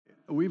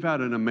We've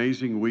had an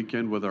amazing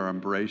weekend with our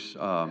Embrace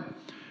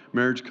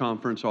marriage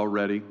conference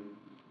already.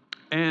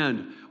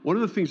 And one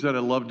of the things that I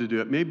love to do,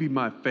 it may be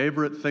my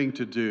favorite thing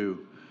to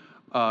do,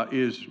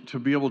 is to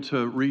be able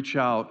to reach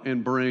out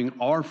and bring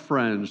our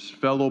friends,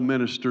 fellow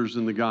ministers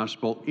in the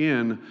gospel,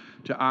 in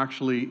to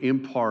actually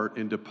impart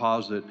and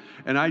deposit.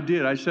 And I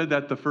did. I said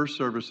that the first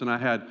service, and I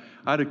had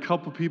a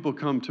couple people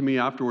come to me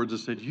afterwards and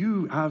said,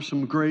 "You have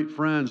some great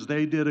friends.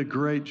 They did a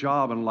great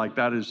job." And I'm like,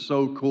 that is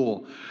so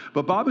cool.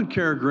 But Bob and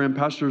Kara Grimm,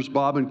 pastors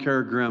Bob and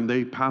Kara Grimm,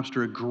 they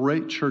pastor a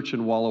great church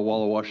in Walla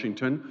Walla,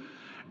 Washington,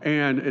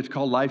 and it's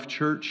called Life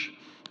Church.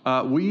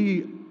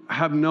 We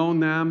have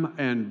known them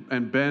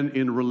and been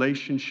in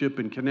relationship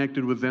and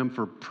connected with them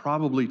for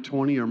probably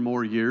 20 or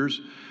more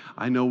years.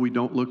 I know we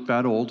don't look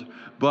that old,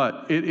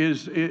 but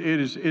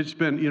it's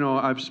been,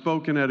 I've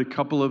spoken at a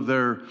couple of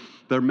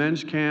their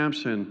men's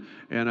camps, and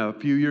a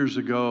few years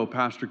ago,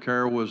 Pastor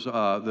Carol was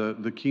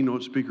the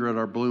keynote speaker at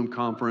our Bloom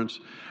conference.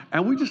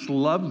 And we just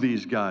love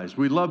these guys.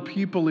 We love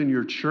people in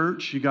your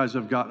church. You guys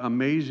have got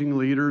amazing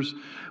leaders.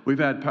 We've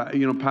had,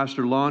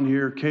 Pastor Lon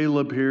here,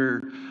 Caleb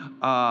here.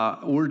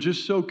 We're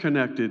just so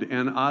connected,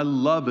 and I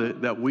love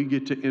it that we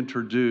get to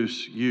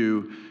introduce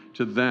you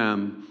to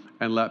them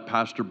and let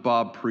Pastor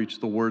Bob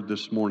preach the word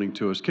this morning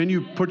to us. Can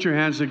you put your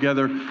hands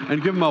together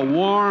and give him a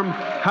warm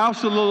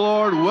house of the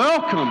Lord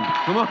welcome?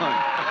 Come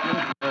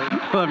on.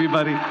 Love you,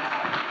 buddy.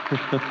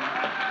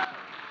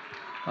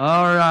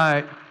 All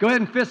right. Go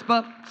ahead and fist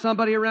bump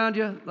somebody around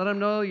you. Let them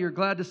know you're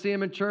glad to see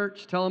them in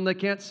church. Tell them they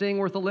can't sing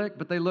worth a lick,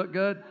 but they look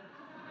good.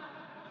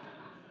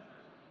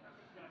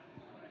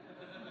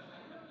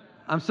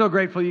 I'm so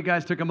grateful you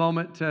guys took a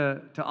moment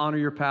to honor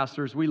your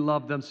pastors. We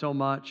love them so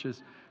much.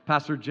 As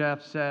Pastor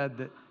Jeff said,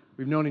 that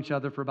we've known each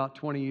other for about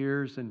 20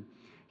 years, and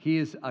he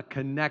is a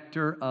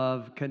connector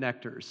of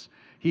connectors.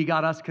 He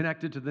got us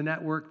connected to the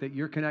network that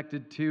you're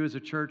connected to as a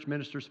church,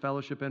 Ministers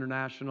Fellowship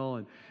International,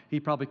 and he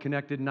probably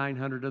connected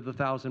 900 of the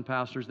 1,000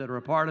 pastors that are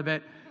a part of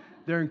it.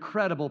 They're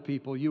incredible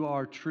people. You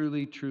are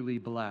truly, truly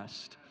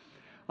blessed.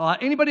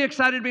 Anybody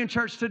excited to be in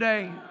church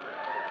today?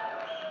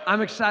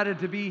 I'm excited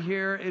to be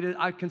here.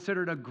 I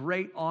consider it a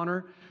great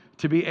honor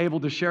to be able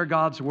to share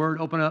God's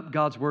Word, open up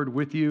God's Word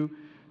with you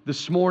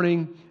this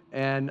morning.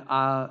 And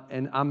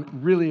I'm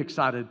really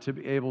excited to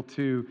be able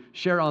to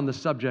share on the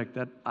subject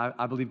that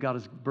I believe God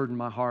has burdened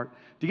my heart,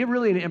 to give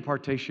really an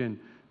impartation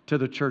to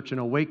the church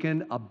and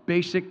awaken a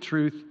basic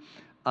truth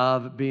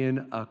of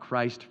being a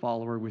Christ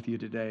follower with you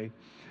today.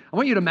 I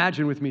want you to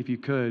imagine with me, if you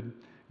could,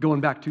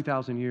 going back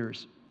 2,000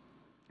 years.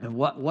 And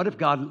what if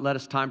God let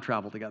us time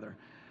travel together?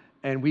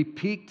 And we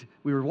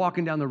were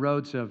walking down the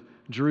roads of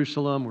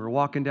Jerusalem, we were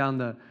walking down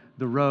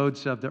the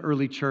roads of the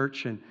early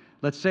church, and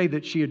let's say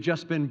that she had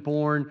just been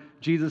born,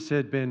 Jesus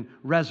had been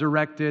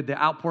resurrected,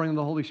 the outpouring of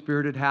the Holy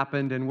Spirit had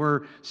happened, and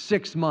we're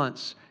 6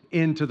 months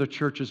into the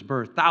church's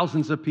birth.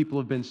 Thousands of people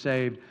have been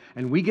saved,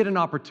 and we get an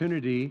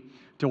opportunity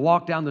to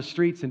walk down the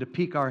streets and to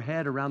peek our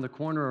head around the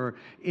corner or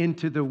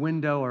into the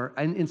window or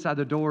inside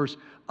the doors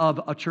of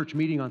a church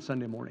meeting on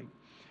Sunday morning.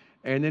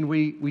 And then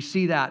we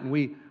see that, and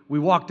we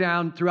walk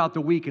down throughout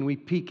the week and we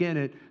peek in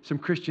at some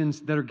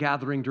Christians that are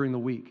gathering during the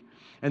week.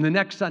 And the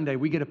next Sunday,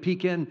 we get a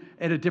peek in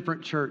at a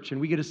different church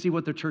and we get to see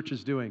what the church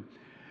is doing.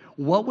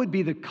 What would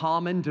be the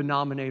common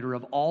denominator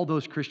of all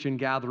those Christian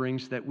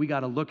gatherings that we got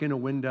to look in a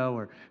window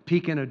or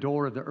peek in a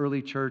door of the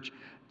early church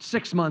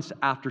 6 months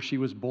after she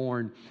was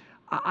born?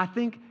 I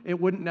think it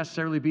wouldn't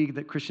necessarily be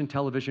that Christian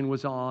television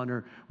was on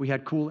or we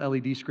had cool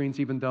LED screens,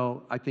 even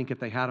though I think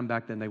if they had them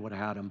back then, they would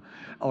have had them,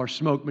 or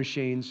smoke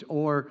machines,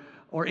 or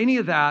any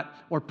of that,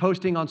 or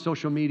posting on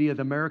social media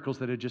the miracles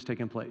that had just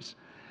taken place.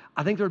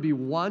 I think there would be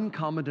one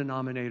common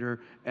denominator,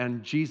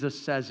 and Jesus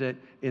says it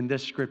in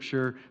this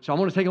scripture. So I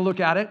want to take a look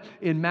at it.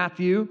 In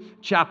Matthew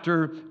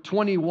chapter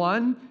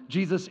 21,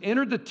 Jesus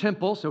entered the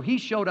temple. So he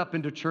showed up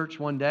into church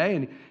one day,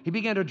 and he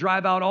began to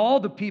drive out all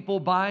the people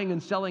buying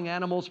and selling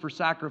animals for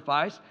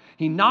sacrifice.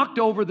 He knocked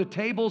over the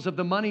tables of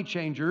the money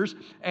changers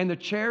and the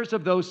chairs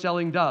of those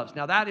selling doves.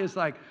 Now that is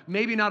like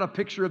maybe not a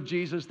picture of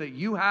Jesus that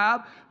you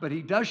have, but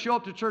he does show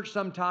up to church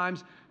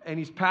sometimes, and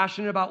he's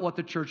passionate about what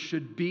the church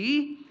should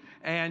be.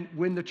 And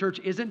when the church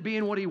isn't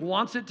being what he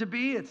wants it to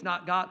be, it's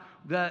not got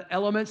the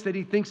elements that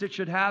he thinks it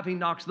should have, he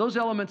knocks those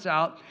elements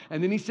out.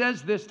 And then he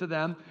says this to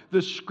them: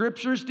 the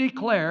scriptures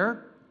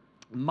declare,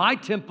 my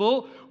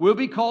temple will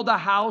be called a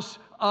house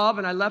of,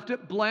 and I left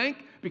it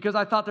blank because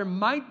I thought there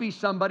might be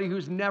somebody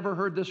who's never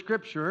heard the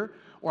scripture,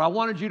 or I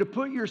wanted you to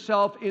put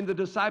yourself in the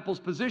disciples'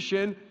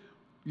 position.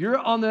 You're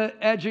on the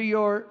edge of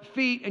your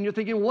feet and you're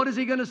thinking, what is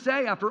he going to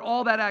say after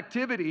all that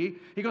activity?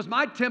 He goes,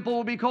 my temple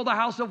will be called a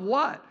house of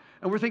what?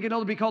 And we're thinking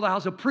it'll be called a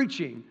house of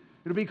preaching.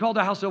 It'll be called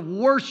a house of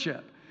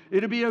worship.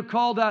 It'll be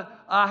called a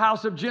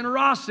house of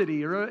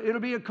generosity, or it'll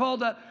be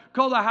called a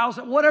house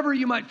of whatever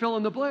you might fill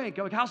in the blank,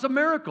 a house of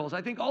miracles.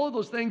 I think all of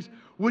those things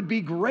would be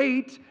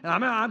great.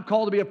 And I'm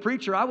called to be a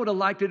preacher. I would have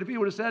liked it if he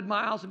would have said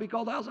my house would be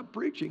called a house of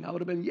preaching. I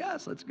would have been,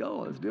 yes, let's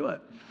go, let's do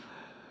it.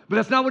 But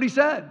that's not what he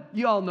said.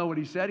 You all know what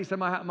he said. He said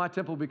my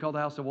temple will be called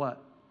a house of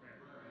what?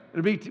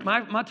 It'll be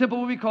my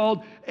temple will be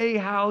called a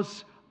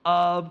house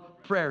of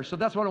prayer. So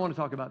that's what I want to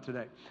talk about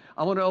today.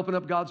 I want to open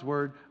up God's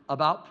word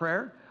about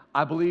prayer.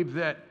 I believe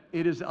that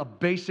it is a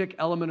basic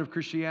element of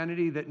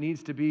Christianity that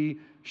needs to be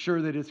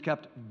sure that it's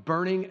kept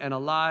burning and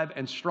alive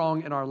and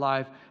strong in our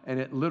life, and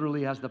it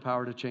literally has the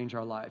power to change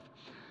our life.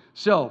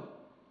 So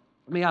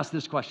let me ask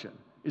this question.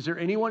 Is there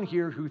anyone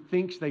here who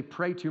thinks they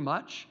pray too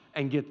much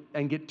and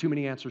get too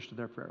many answers to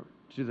their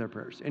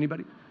prayers?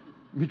 Anybody?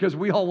 Because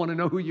we all want to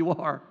know who you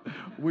are.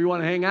 We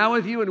want to hang out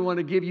with you and we want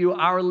to give you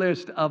our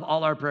list of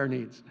all our prayer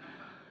needs.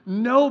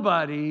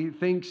 Nobody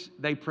thinks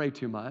they pray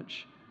too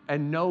much,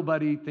 and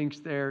nobody thinks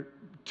they're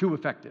too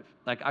effective.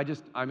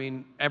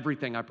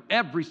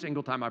 Every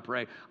single time I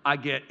pray, I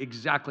get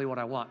exactly what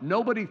I want.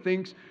 Nobody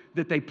thinks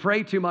that they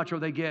pray too much or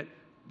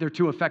they're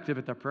too effective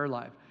at their prayer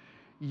life.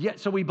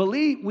 Yet we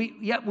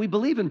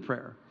believe in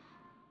prayer.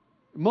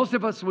 Most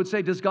of us would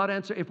say, does God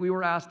answer? If we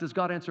were asked, does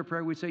God answer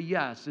prayer? We'd say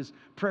yes. Is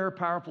prayer a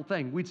powerful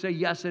thing? We'd say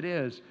yes, it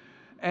is.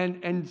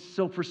 And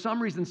so for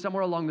some reason,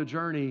 somewhere along the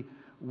journey,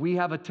 we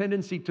have a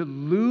tendency to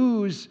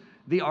lose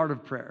the art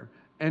of prayer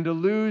and to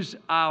lose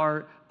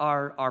our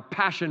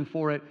passion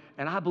for it.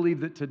 And I believe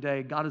that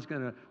today, God is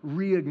going to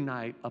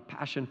reignite a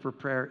passion for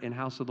prayer in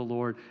House of the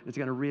Lord. It's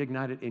going to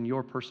reignite it in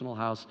your personal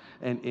house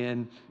and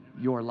in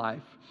your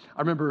life.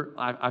 I remember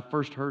I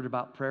first heard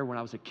about prayer when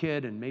I was a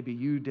kid, and maybe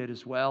you did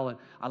as well. And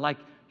I like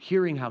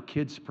hearing how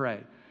kids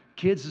pray.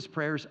 Kids'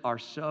 prayers are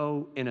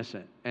so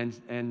innocent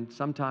and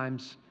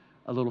sometimes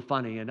a little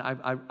funny. And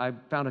I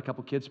found a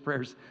couple kids'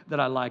 prayers that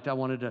I liked. I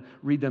wanted to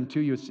read them to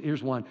you.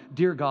 Here's one.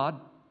 Dear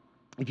God,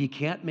 if you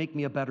can't make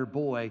me a better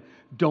boy,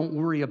 don't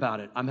worry about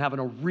it. I'm having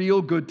a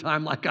real good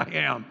time like I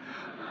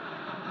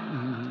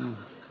am.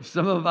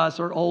 Some of us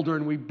are older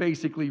and we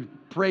basically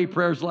pray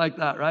prayers like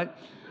that, right?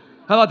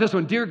 How about this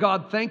one? Dear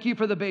God, thank you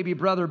for the baby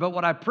brother, but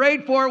what I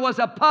prayed for was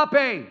a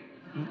puppy.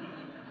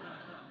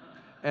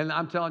 And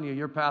I'm telling you,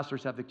 your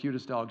pastors have the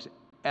cutest dogs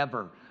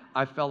ever.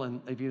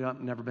 If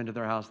you've never been to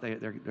their house,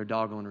 they're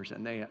dog owners,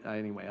 and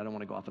anyway, I don't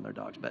want to go off on their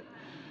dogs, but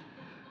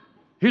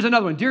here's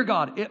another one. Dear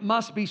God, it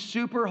must be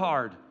super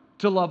hard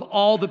to love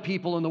all the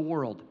people in the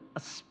world,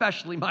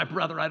 especially my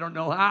brother. I don't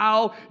know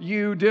how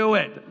you do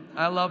it.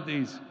 I love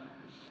these.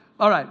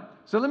 All right,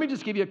 so let me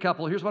just give you a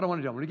couple. Here's what I want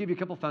to do. I'm going to give you a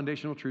couple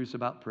foundational truths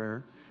about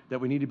prayer that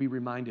we need to be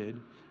reminded,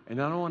 and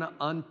then I want to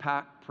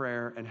unpack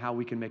prayer and how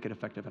we can make it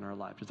effective in our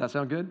life. Does that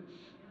sound good?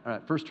 All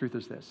right, first truth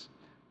is this.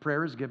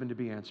 Prayer is given to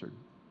be answered.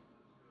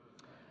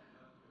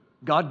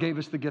 God gave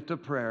us the gift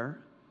of prayer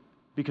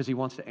because he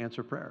wants to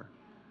answer prayer.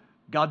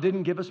 God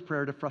didn't give us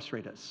prayer to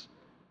frustrate us.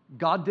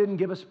 God didn't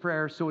give us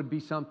prayer so it'd be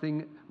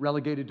something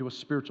relegated to a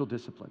spiritual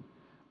discipline.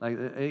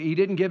 He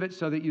didn't give it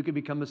so that you could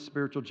become a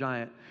spiritual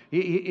giant.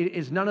 It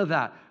is none of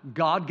that.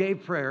 God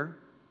gave prayer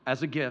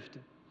as a gift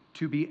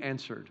to be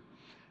answered.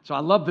 So I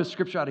love this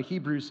scripture out of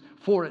Hebrews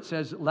 4. It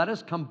says, let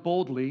us come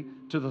boldly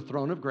to the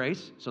throne of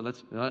grace. So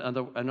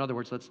in other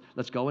words,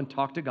 let's go and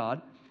talk to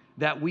God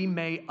that we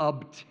may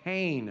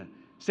obtain.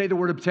 Say the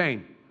word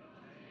obtain.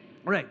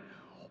 All right.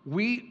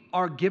 We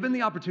are given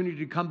the opportunity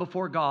to come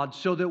before God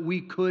so that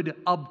we could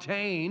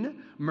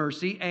obtain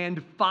mercy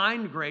and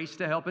find grace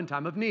to help in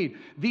time of need.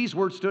 These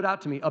words stood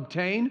out to me.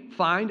 Obtain,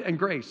 find, and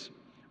grace.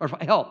 Or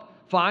help.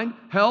 Find,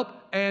 help,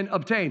 and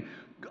obtain.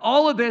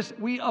 All of this,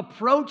 we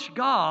approach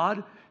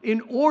God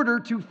in order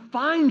to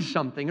find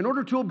something, in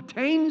order to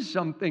obtain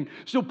something.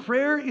 So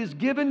prayer is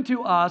given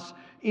to us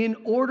in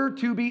order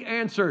to be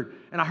answered.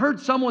 And I heard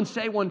someone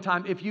say one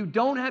time, if you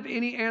don't have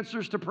any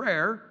answers to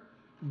prayer,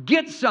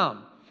 get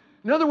some.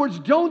 In other words,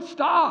 don't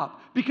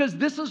stop, because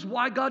this is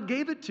why God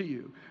gave it to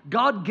you.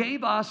 God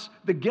gave us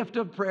the gift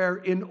of prayer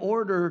in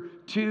order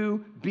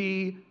to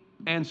be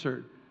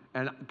answered.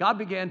 And God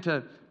began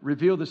to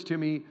reveal this to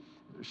me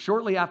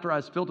shortly after I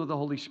was filled with the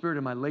Holy Spirit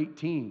in my late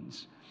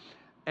teens.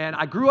 And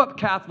I grew up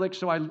Catholic,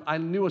 so I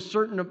knew a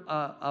certain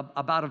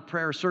about of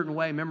prayer a certain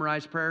way,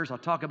 memorized prayers. I'll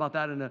talk about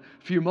that in a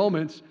few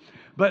moments.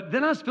 But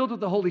then I was filled with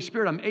the Holy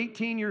Spirit. I'm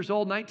 18 years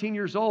old, 19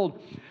 years old,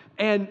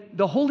 and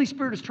the Holy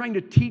Spirit is trying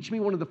to teach me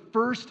one of the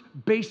first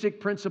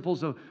basic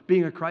principles of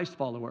being a Christ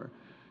follower.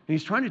 And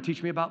he's trying to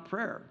teach me about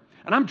prayer.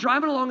 And I'm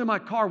driving along in my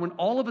car when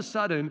all of a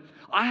sudden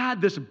I had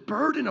this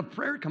burden of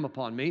prayer come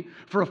upon me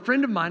for a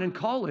friend of mine in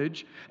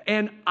college,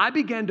 and I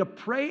began to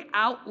pray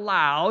out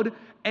loud.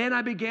 And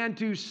I began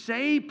to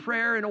say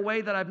prayer in a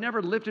way that I've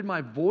never lifted my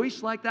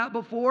voice like that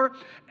before.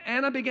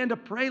 And I began to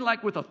pray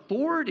like with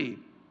authority.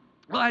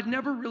 Well, I'd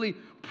never really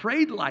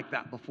prayed like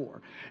that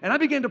before. And I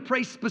began to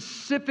pray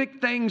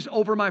specific things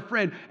over my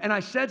friend. And I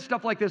said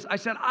stuff like this. I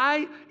said,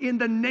 in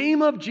the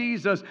name of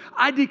Jesus,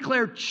 I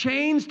declare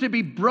chains to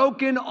be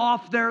broken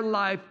off their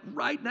life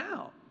right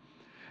now.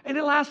 And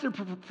it lasted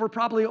for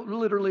probably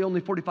literally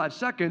only 45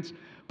 seconds.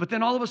 But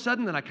then all of a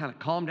sudden, then I kind of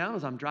calmed down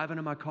as I'm driving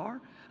in my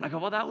car. And I go,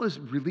 well, that was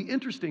really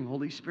interesting,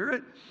 Holy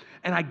Spirit.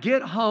 And I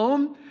get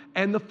home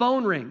and the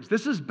phone rings.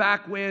 This is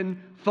back when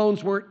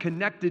phones weren't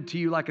connected to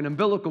you like an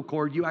umbilical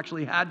cord. You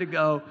actually had to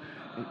go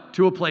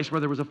to a place where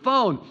there was a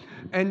phone.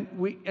 And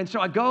so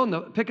I go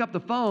and pick up the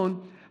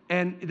phone,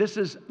 and this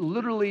is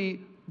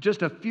literally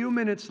just a few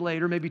minutes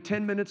later, maybe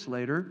 10 minutes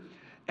later,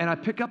 And I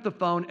pick up the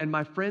phone, and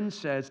my friend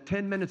says,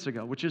 10 minutes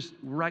ago, which is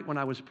right when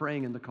I was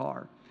praying in the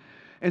car,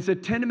 and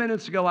said, 10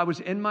 minutes ago, I was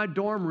in my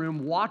dorm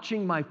room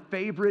watching my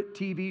favorite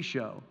TV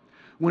show,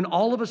 when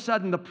all of a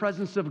sudden the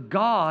presence of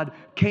God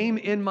came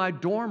in my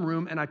dorm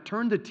room, and I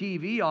turned the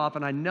TV off,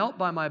 and I knelt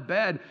by my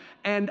bed,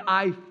 and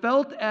I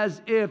felt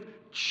as if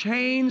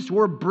chains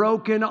were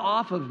broken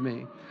off of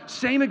me.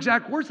 Same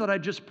exact words that I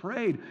just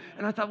prayed.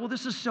 And I thought, well,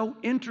 this is so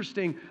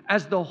interesting,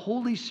 as the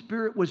Holy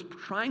Spirit was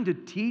trying to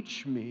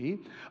teach me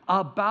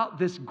about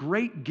this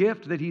great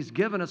gift that He's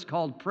given us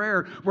called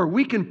prayer, where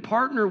we can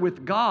partner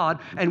with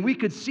God and we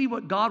could see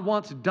what God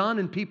wants done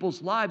in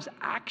people's lives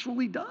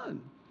actually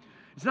done.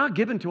 It's not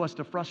given to us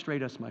to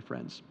frustrate us, my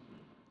friends.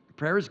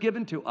 Prayer is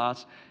given to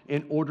us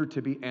in order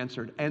to be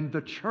answered. And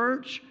the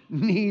church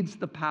needs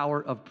the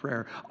power of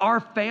prayer. Our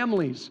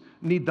families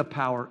need the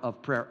power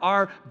of prayer.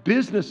 Our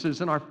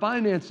businesses and our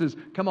finances,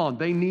 come on,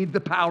 they need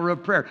the power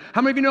of prayer. How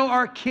many of you know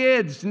our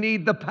kids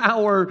need the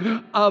power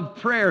of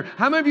prayer?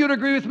 How many of you would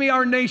agree with me?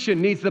 Our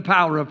nation needs the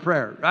power of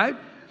prayer, right?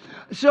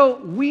 So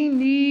we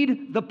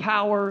need the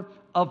power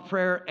of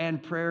prayer,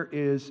 and prayer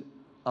is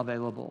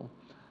available.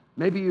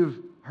 Maybe you've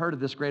heard of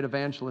this great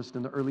evangelist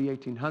in the early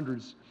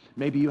 1800s.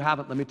 Maybe you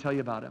haven't. Let me tell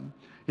you about him.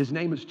 His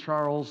name is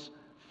Charles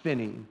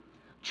Finney.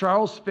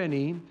 Charles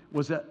Finney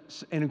was an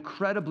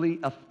incredibly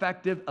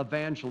effective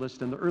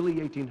evangelist in the early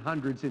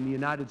 1800s in the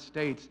United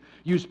States,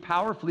 used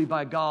powerfully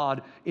by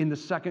God in the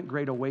Second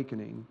Great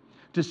Awakening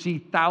to see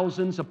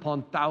thousands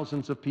upon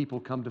thousands of people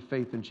come to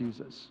faith in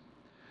Jesus.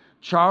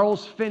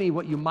 Charles Finney,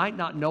 what you might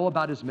not know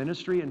about his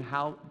ministry and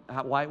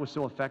why it was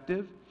so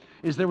effective,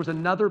 is there was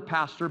another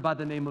pastor by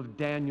the name of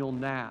Daniel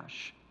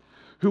Nash,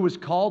 who was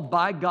called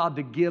by God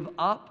to give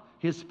up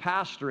his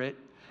pastorate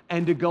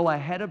and to go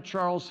ahead of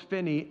Charles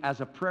Finney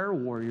as a prayer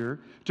warrior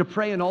to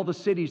pray in all the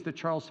cities that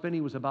Charles Finney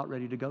was about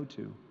ready to go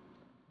to.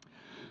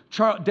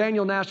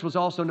 Daniel Nash was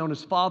also known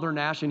as Father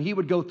Nash, and he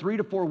would go 3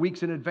 to 4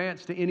 weeks in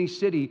advance to any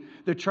city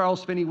that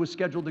Charles Finney was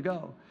scheduled to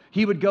go.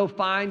 He would go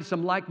find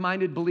some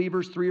like-minded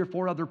believers, 3 or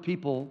 4 other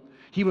people.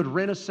 He would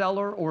rent a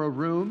cellar or a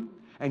room,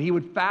 and he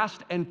would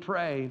fast and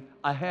pray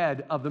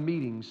ahead of the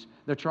meetings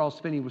that Charles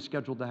Finney was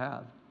scheduled to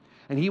have.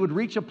 And he would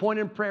reach a point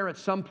in prayer at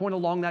some point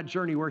along that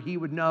journey where he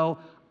would know,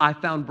 I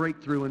found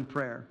breakthrough in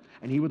prayer.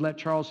 And he would let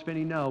Charles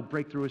Finney know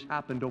breakthrough has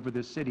happened over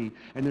this city.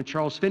 And then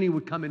Charles Finney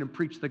would come in and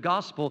preach the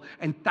gospel,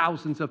 and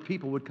thousands of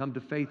people would come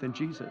to faith in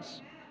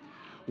Jesus.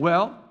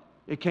 Well,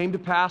 it came to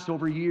pass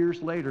over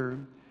years later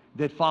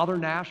that Father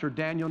Nash, or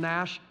Daniel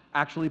Nash,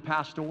 actually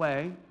passed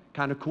away.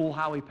 Kind of cool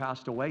how he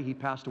passed away. He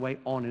passed away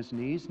on his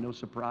knees, no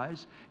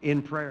surprise,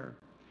 in prayer.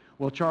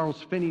 Well,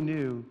 Charles Finney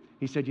knew.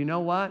 He said, you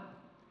know what?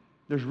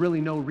 There's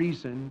really no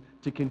reason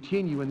to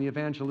continue in the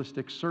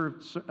evangelistic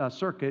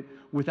circuit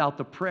without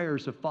the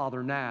prayers of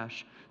Father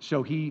Nash.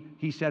 So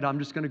he said, I'm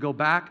just going to go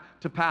back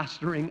to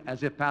pastoring,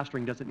 as if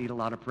pastoring doesn't need a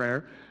lot of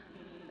prayer.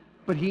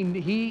 But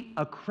he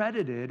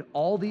accredited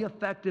all the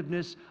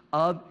effectiveness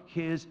of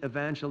his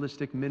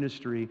evangelistic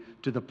ministry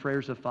to the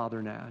prayers of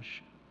Father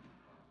Nash.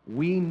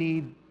 We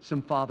need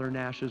some Father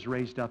Nashes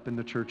raised up in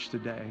the church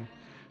today.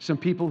 Some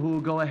people who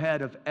will go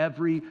ahead of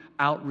every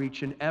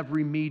outreach and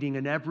every meeting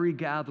and every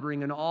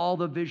gathering and all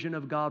the vision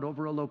of God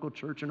over a local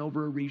church and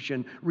over a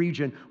region.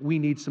 We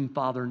need some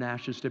Father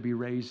Nashes to be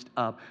raised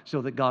up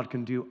so that God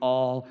can do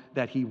all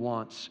that He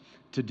wants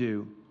to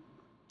do.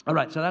 All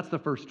right, so that's the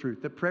first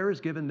truth, that prayer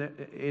is given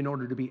in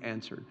order to be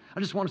answered.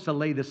 I just want us to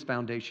lay this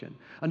foundation.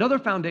 Another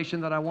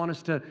foundation that I want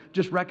us to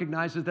just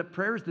recognize is that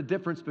prayer is the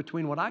difference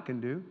between what I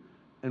can do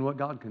and what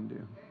God can do.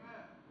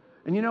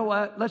 And you know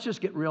what? Let's just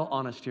get real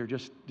honest here.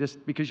 Just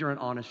because you're an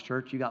honest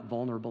church, you got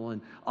vulnerable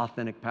and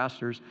authentic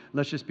pastors.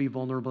 Let's just be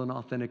vulnerable and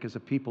authentic as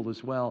a people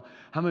as well.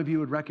 How many of you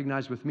would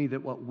recognize with me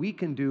that what we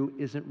can do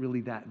isn't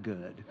really that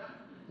good?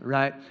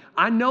 Right?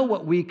 I know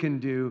what we can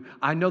do.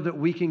 I know that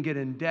we can get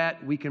in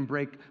debt. We can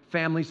break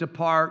families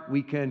apart.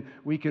 We can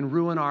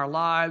ruin our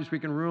lives. We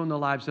can ruin the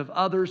lives of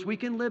others. We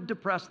can live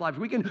depressed lives.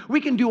 We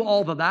can do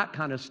all of that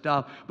kind of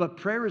stuff. But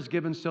prayer is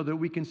given so that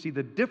we can see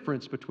the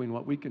difference between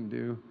what we can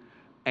do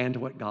and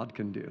what God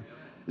can do.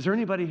 Is there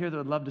anybody here that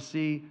would love to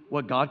see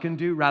what God can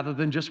do rather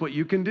than just what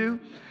you can do?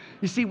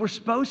 You see, we're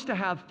supposed to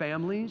have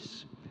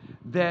families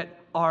that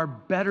are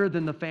better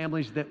than the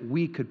families that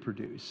we could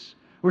produce.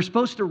 We're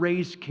supposed to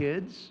raise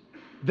kids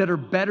that are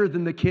better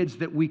than the kids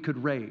that we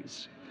could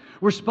raise.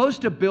 We're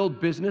supposed to build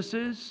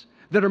businesses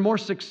that are more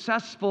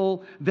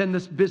successful than the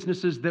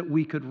businesses that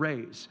we could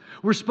raise.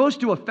 We're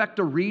supposed to affect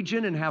a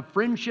region and have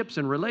friendships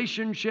and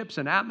relationships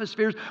and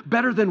atmospheres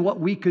better than what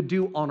we could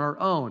do on our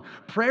own.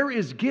 Prayer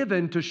is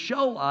given to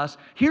show us,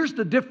 here's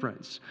the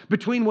difference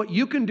between what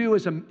you can do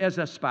as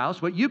a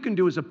spouse, what you can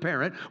do as a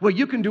parent, what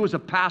you can do as a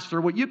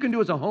pastor, what you can do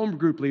as a home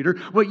group leader,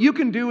 what you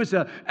can do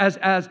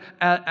as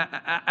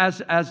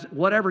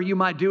whatever you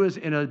might do as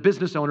in a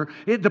business owner.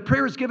 The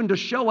prayer is given to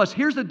show us,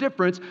 here's the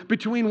difference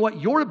between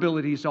what your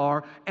abilities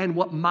are and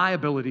what my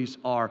abilities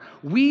are.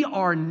 We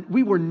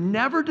were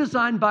never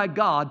designed by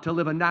God to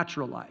live a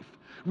natural life.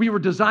 We were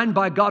designed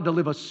by God to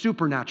live a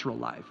supernatural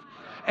life.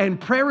 And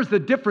prayer is the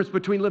difference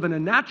between living a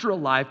natural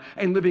life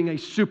and living a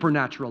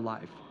supernatural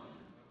life.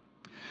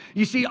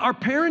 You see, our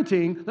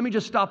parenting, let me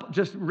just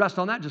rest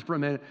on that just for a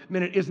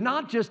minute, is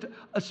not just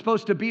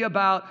supposed to be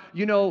about,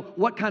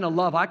 what kind of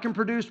love I can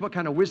produce, what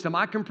kind of wisdom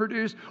I can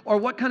produce, or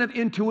what kind of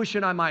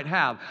intuition I might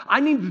have. I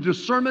need the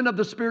discernment of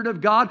the Spirit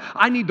of God.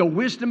 I need the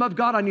wisdom of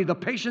God. I need the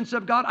patience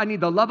of God. I need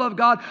the love of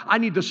God. I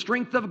need the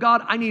strength of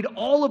God. I need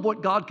all of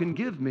what God can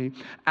give me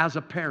as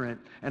a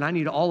parent, and I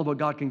need all of what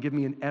God can give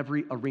me in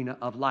every arena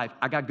of life.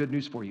 I got good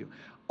news for you.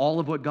 All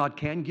of what God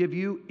can give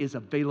you is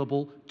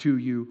available to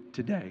you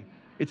today.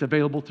 It's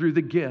available through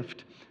the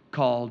gift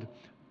called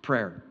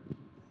prayer.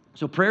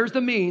 So prayer is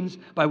the means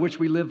by which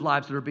we live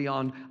lives that are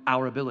beyond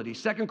our ability.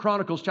 2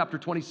 Chronicles chapter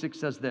 26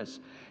 says this.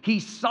 He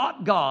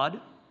sought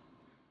God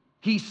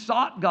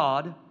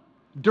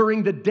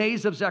during the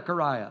days of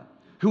Zechariah,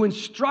 who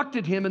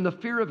instructed him in the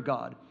fear of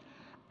God.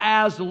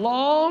 As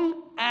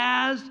long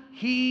as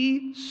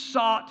he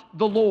sought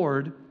the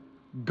Lord,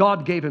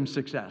 God gave him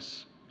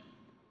success.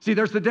 See,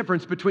 there's the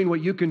difference between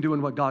what you can do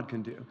and what God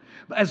can do.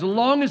 As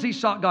long as he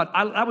sought God,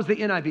 that was the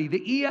NIV. The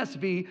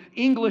ESV,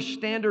 English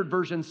Standard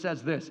Version,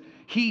 says this.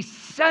 He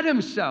set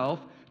himself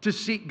to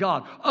seek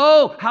God.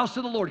 Oh, house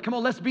of the Lord. Come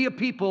on, let's be a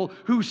people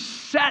who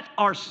set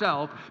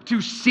ourselves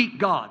to seek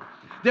God.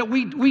 That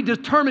we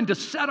determine to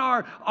set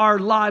our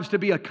lives to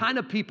be a kind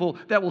of people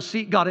that will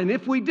seek God. And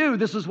if we do,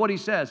 this is what he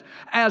says.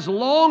 As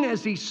long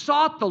as he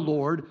sought the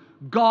Lord,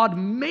 God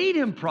made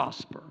him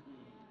prosper.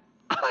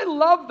 I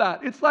love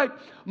that. It's like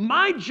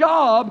my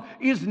job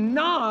is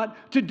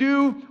not to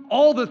do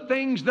all the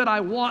things that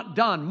I want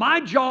done. My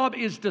job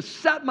is to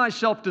set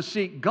myself to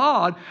seek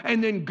God,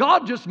 and then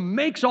God just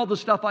makes all the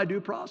stuff I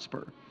do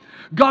prosper.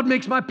 God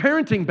makes my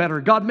parenting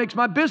better. God makes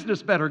my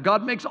business better.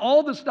 God makes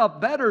all the stuff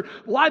better.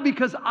 Why?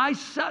 Because I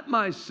set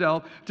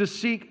myself to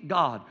seek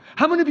God.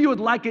 How many of you would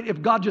like it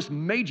if God just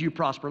made you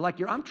prosper?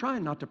 I'm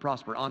trying not to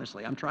prosper,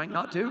 honestly. I'm trying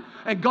not to.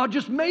 And God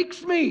just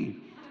makes me.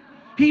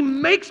 He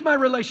makes my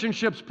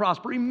relationships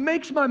prosper. He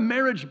makes my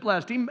marriage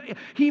blessed.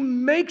 He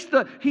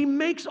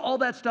makes all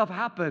that stuff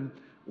happen.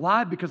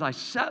 Why? Because I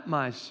set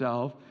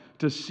myself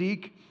to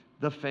seek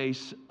the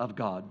face of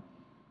God.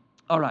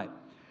 All right.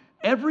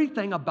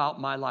 Everything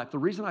about my life, the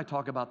reason I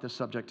talk about this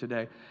subject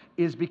today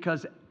is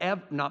because,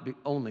 not the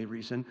only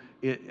reason,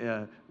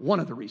 one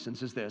of the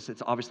reasons is this.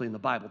 It's obviously in the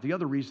Bible. The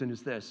other reason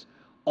is this.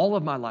 All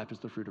of my life is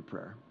the fruit of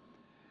prayer.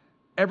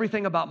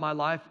 Everything about my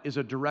life is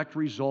a direct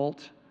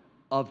result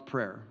of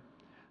prayer.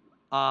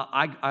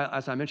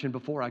 As I mentioned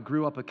before, I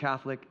grew up a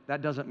Catholic.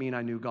 That doesn't mean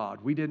I knew God.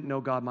 We didn't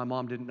know God. My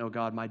mom didn't know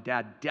God. My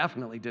dad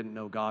definitely didn't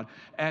know God.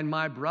 And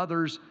my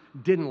brothers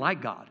didn't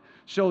like God.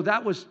 So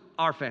that was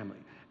our family.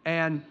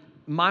 And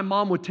my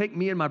mom would take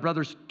me and my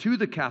brothers to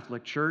the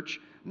Catholic Church,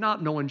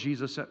 not knowing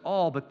Jesus at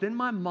all. But then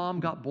my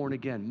mom got born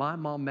again. My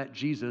mom met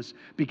Jesus,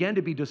 began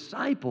to be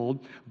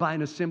discipled by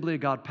an Assembly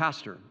of God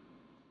pastor.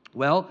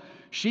 Well,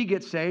 she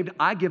gets saved.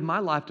 I give my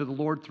life to the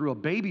Lord through a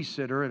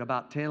babysitter at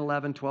about 10,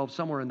 11, 12,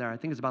 somewhere in there. I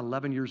think it's about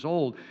 11 years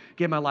old.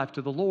 Gave my life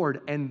to the Lord.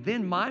 And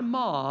then my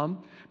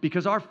mom,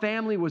 because our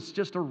family was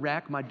just a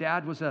wreck, my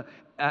dad was an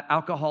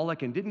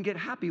alcoholic and didn't get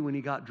happy when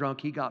he got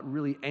drunk. He got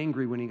really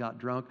angry when he got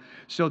drunk.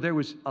 So there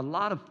was a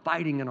lot of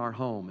fighting in our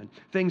home and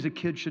things a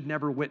kid should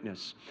never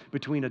witness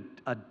between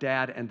a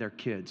dad and their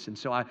kids. And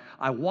so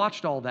I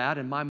watched all that,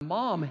 and my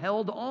mom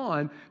held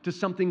on to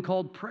something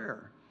called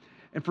prayer.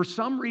 And for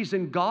some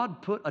reason,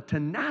 God put a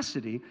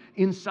tenacity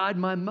inside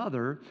my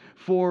mother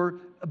for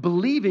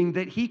believing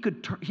that he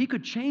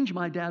could change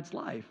my dad's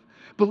life,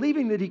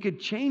 believing that he could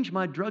change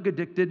my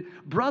drug-addicted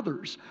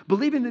brothers,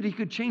 believing that he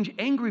could change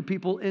angry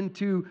people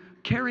into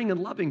caring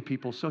and loving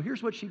people. So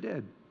here's what she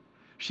did.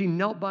 She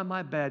knelt by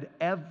my bed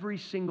every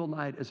single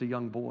night as a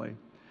young boy.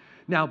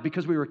 Now,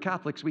 because we were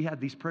Catholics, we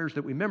had these prayers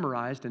that we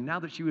memorized, and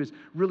now that she was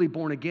really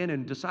born again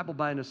and discipled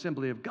by an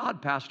Assembly of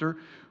God pastor,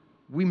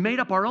 we made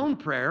up our own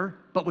prayer,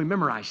 but we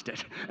memorized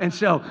it. And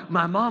so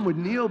my mom would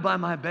kneel by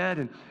my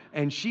bed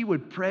and she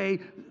would pray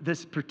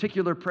this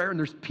particular prayer. And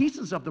there's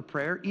pieces of the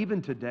prayer,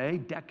 even today,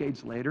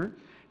 decades later,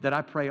 that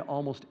I pray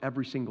almost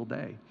every single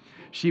day.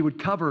 She would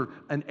cover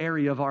an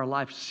area of our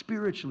life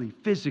spiritually,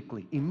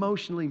 physically,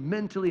 emotionally,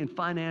 mentally, and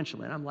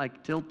financially. And I'm like,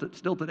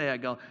 still today, I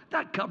go,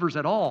 that covers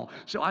it all.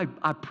 So I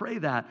pray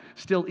that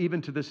still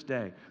even to this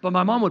day. But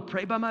my mom would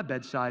pray by my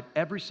bedside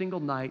every single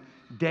night,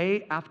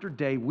 day after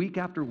day, week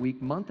after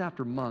week, month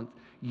after month,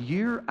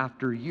 year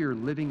after year,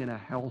 living in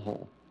a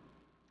hellhole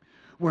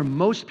where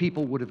most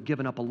people would have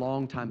given up a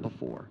long time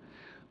before.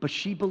 But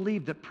she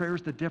believed that prayer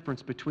is the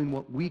difference between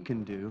what we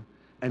can do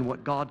and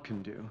what God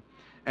can do.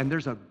 And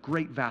there's a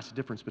great, vast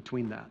difference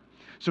between that.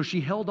 So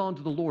she held on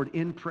to the Lord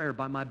in prayer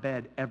by my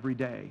bed every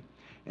day.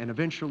 And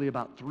eventually,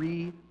 about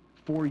 3-4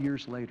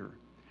 years later,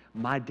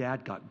 my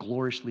dad got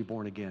gloriously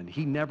born again.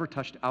 He never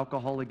touched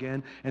alcohol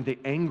again. And the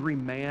angry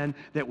man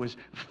that was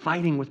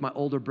fighting with my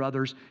older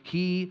brothers,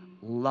 he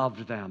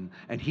loved them.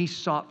 And he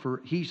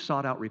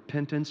sought out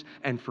repentance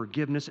and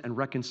forgiveness and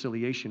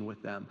reconciliation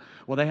with them.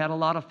 Well, they had a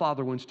lot of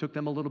father wounds, took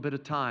them a little bit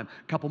of time.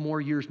 A couple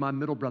more years, my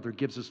middle brother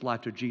gives his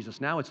life to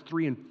Jesus. Now it's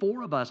 3 and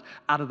 4 of us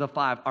out of the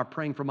 5 are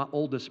praying for my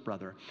oldest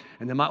brother.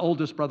 And then my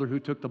oldest brother, who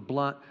took the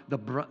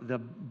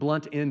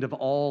blunt end of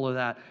all of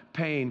that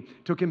pain,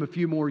 took him a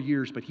few more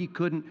years, but he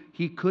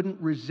couldn't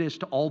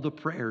resist all the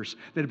prayers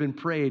that have been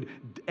prayed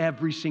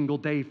every single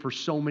day for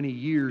so many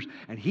years.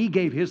 And he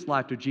gave his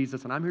life to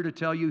Jesus. And I'm here to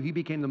tell you, he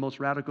became the most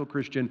radical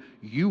Christian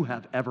you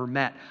have ever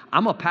met.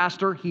 I'm a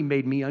pastor. He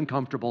made me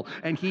uncomfortable.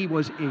 And he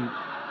was in...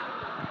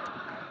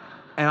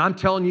 And I'm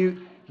telling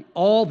you,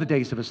 all the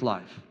days of his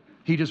life,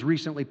 he just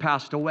recently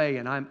passed away.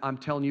 And I'm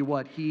telling you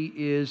what,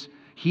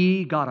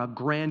 he got a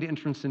grand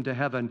entrance into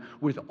heaven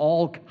with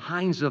all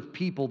kinds of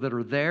people that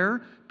are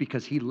there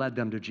because he led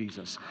them to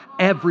Jesus.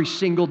 Every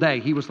single day,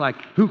 he was like,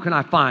 who can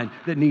I find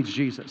that needs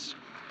Jesus?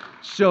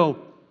 So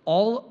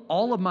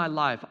all of my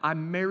life, I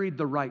married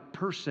the right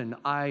person.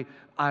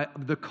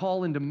 The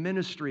call into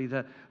ministry,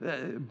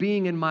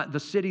 being in the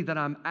city that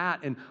I'm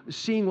at and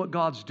seeing what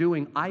God's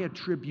doing, I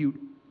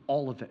attribute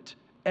all of it.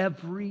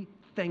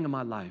 Everything in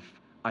my life,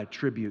 I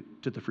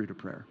attribute to the fruit of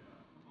prayer.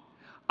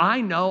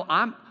 I know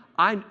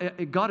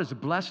God has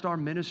blessed our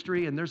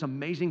ministry, and there's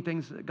amazing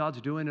things that God's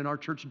doing in our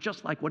church,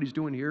 just like what he's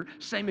doing here.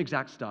 Same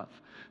exact stuff.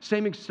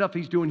 Same stuff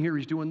he's doing here,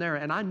 he's doing there.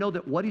 And I know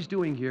that what he's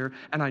doing here,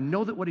 and I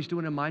know that what he's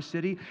doing in my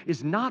city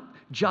is not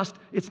just,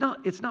 it's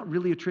not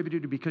really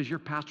attributed to because your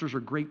pastors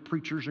are great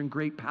preachers and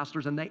great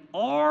pastors, and they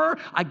are.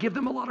 I give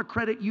them a lot of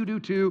credit, you do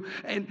too.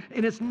 And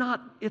it's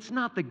not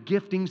the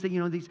giftings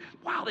that, these,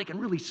 wow, they can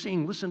really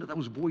sing, listen to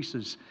those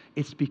voices.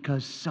 It's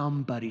because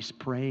somebody's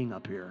praying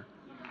up here.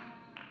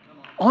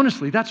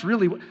 Honestly, that's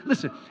really,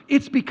 listen,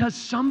 it's because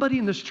somebody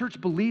in this church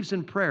believes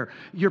in prayer.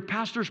 Your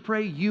pastors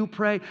pray, you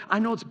pray. I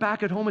know it's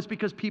back at home, it's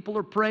because people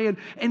are praying.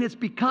 And it's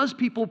because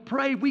people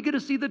pray, we get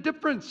to see the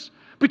difference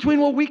between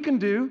what we can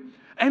do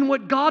and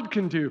what God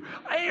can do.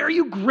 Are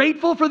you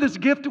grateful for this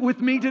gift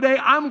with me today?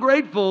 I'm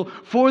grateful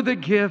for the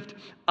gift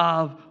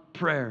of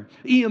prayer.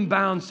 Ian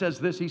Bound says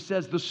this. He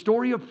says, the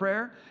story of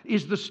prayer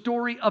is the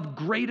story of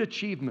great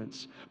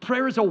achievements.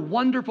 Prayer is a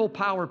wonderful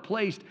power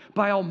placed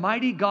by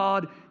Almighty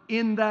God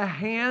in the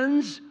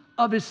hands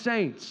of his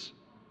saints.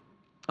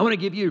 I want to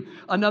give you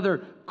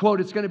another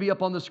quote. It's going to be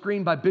up on the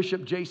screen by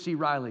Bishop J.C.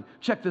 Riley.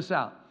 Check this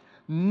out.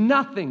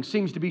 Nothing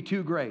seems to be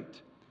too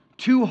great,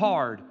 too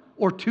hard,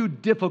 or too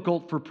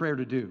difficult for prayer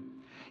to do.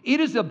 It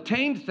has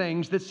obtained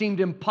things that seemed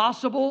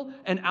impossible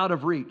and out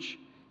of reach.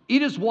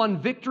 It has won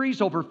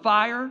victories over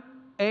fire,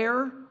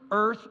 air,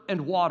 earth, and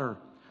water.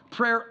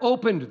 Prayer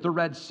opened the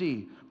Red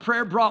Sea.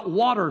 Prayer brought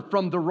water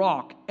from the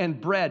rock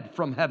and bread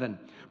from heaven.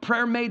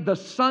 Prayer made the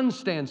sun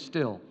stand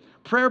still.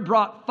 Prayer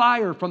brought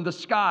fire from the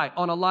sky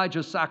on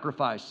Elijah's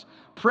sacrifice.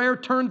 Prayer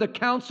turned the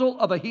counsel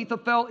of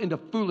Ahithophel into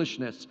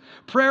foolishness.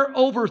 Prayer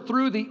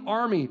overthrew the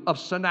army of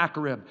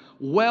Sennacherib.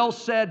 Well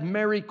said,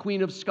 Mary,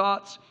 Queen of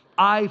Scots.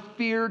 I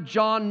fear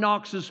John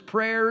Knox's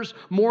prayers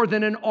more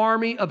than an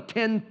army of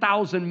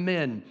 10,000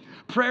 men.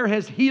 Prayer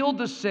has healed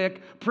the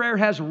sick. Prayer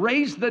has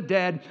raised the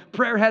dead.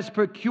 Prayer has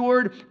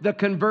procured the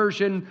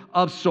conversion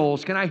of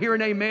souls. Can I hear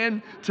an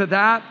amen to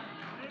that?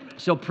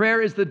 So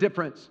prayer is the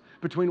difference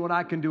between what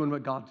I can do and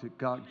what God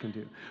can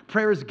do.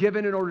 Prayer is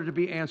given in order to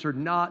be answered,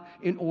 not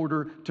in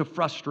order to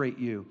frustrate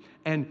you.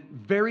 And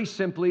very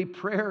simply,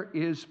 prayer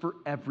is for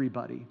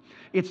everybody.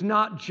 It's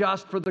not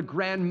just for the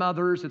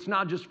grandmothers. It's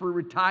not just for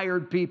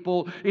retired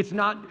people. It's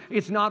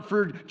not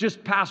for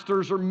just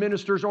pastors or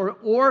ministers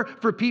or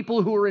for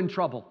people who are in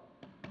trouble.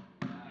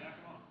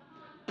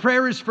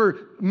 Prayer is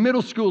for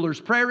middle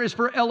schoolers. Prayer is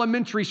for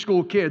elementary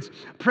school kids.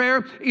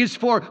 Prayer is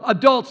for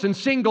adults and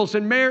singles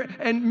and married.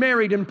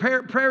 And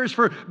prayer is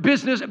for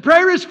business.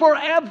 Prayer is for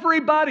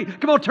everybody.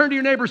 Come on, turn to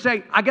your neighbor and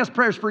say, I guess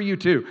prayer is for you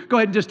too. Go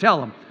ahead and just tell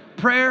them.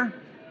 Prayer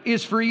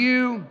is for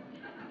you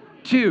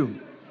too.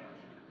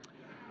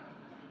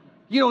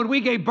 When we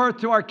gave birth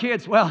to our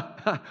kids,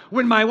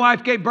 when my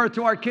wife gave birth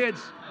to our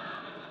kids,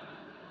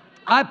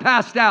 I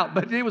passed out,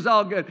 but it was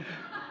all good.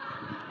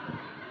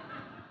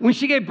 When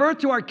she gave birth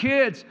to our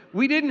kids,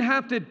 we didn't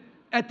have to,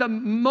 at the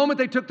moment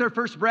they took their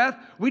first breath,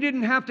 we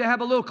didn't have to have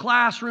a little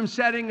classroom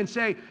setting and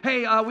say,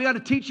 hey, we got to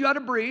teach you how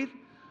to breathe.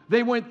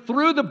 They went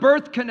through the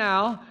birth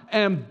canal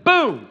and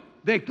boom,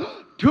 they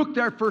took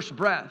their first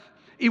breath.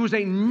 It was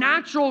a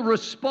natural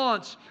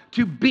response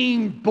to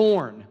being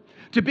born.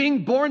 To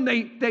being born,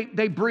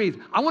 they breathe.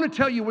 I want to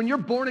tell you, when you're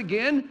born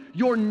again,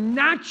 your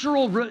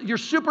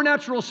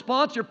supernatural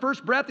response, your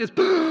first breath is,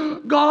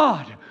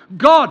 God.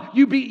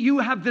 You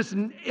have this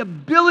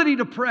ability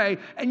to pray,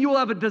 and you will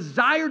have a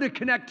desire to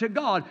connect to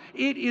God.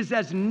 It is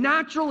as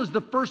natural as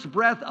the first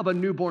breath of a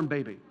newborn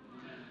baby.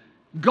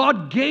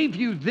 God gave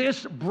you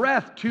this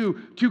breath to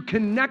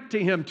connect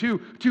to Him,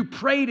 to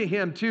pray to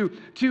Him,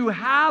 to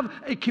have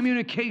a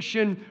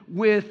communication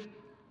with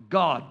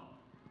God.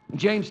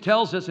 James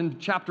tells us in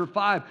chapter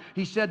 5,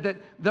 he said that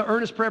the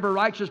earnest prayer of a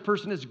righteous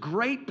person has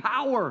great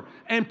power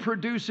and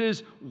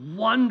produces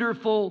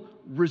wonderful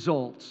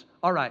results.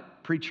 All right,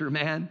 preacher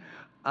man,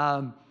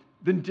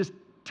 then just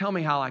tell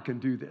me how I can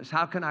do this.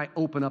 How can I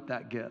open up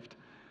that gift?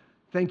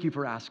 Thank you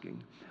for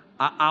asking.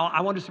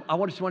 I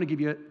just want to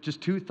give you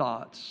just two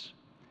thoughts.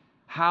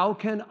 How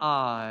can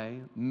I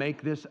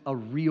make this a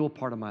real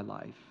part of my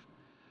life?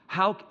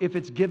 How, if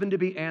it's given to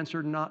be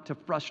answered, not to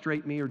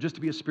frustrate me or just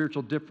to be a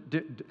spiritual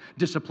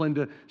discipline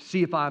to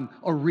see if I'm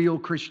a real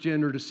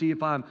Christian or to see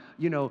if I'm,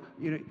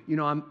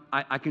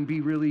 I can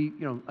be really,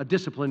 a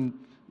disciplined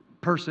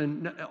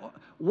person.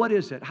 What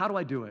is it? How do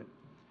I do it?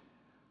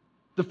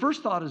 The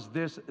first thought is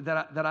this,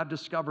 that I've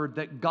discovered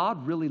that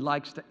God really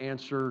likes to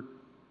answer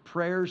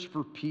prayers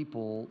for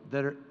people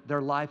that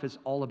their life is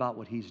all about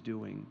what He's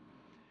doing.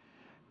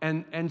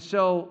 And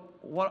so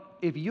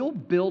if you'll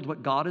build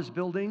what God is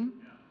building,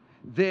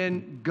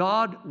 then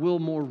God will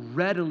more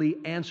readily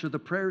answer the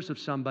prayers of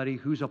somebody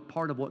who's a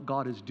part of what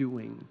God is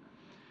doing.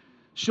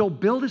 So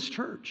build His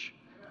church.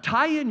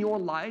 Tie in your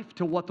life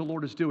to what the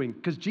Lord is doing.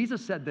 Because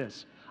Jesus said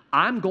this,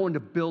 I'm going to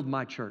build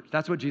my church.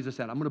 That's what Jesus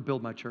said. I'm going to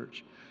build my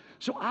church.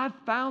 So I've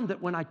found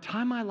that when I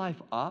tie my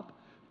life up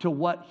to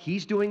what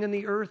He's doing in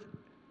the earth,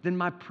 then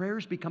my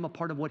prayers become a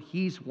part of what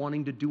He's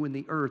wanting to do in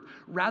the earth,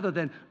 rather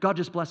than, God,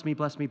 just bless me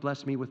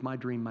with my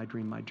dream, my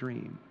dream, my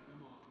dream.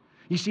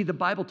 You see, the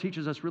Bible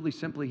teaches us really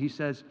simply. He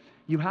says,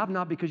 you have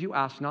not because you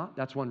ask not.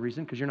 That's one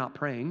reason, because you're not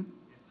praying.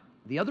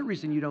 The other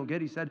reason you don't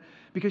get, He said,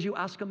 because you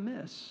ask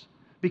amiss.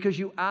 Because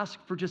you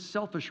ask for just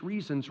selfish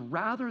reasons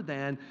rather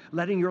than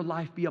letting your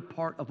life be a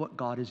part of what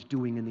God is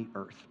doing in the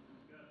earth.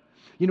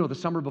 You know, the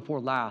summer before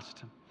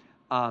last,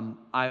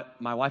 my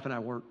wife and I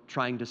were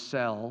trying to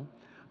sell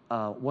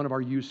one of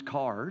our used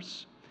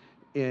cars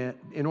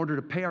in order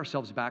to pay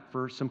ourselves back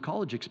for some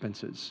college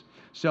expenses.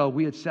 So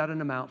we had set an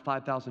amount,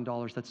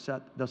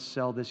 $5,000, let's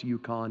sell this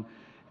Yukon,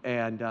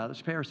 and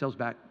let's pay ourselves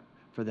back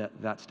for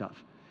that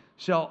stuff.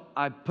 So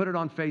I put it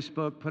on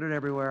Facebook, put it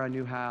everywhere I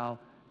knew how,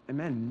 and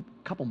man,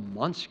 a couple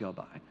months go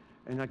by,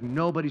 and like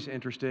nobody's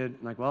interested.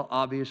 And like, well,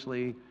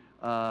 obviously,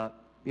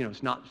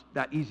 it's not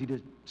that easy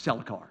to sell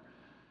a car.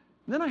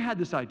 And then I had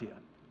this idea.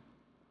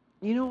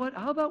 You know what?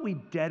 How about we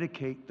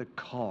dedicate the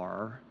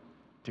car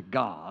to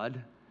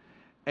God,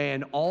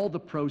 and all the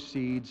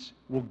proceeds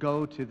will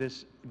go to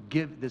this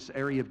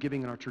area of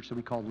giving in our church that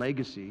we call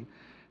legacy,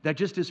 that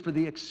just is for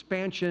the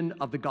expansion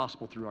of the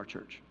gospel through our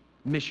church,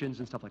 missions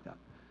and stuff like that.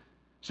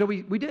 So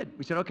we did.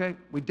 We said, okay,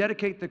 we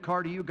dedicate the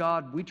car to you,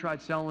 God. We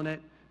tried selling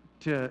it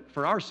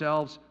for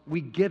ourselves.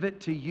 We give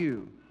it to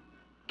you.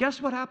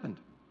 Guess what happened?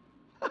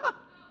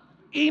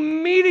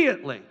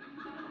 Immediately,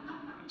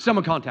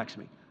 someone contacts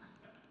me.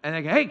 And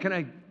they go, hey, can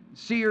I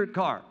see your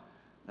car?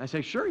 I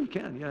say, sure, you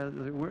can. Yeah,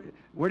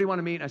 where do you want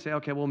to meet? And I say,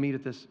 okay, we'll meet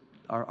at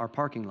our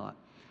parking lot.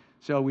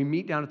 So we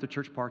meet down at the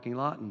church parking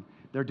lot, and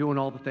they're doing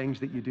all the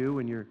things that you do,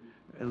 and you're,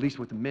 at least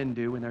what the men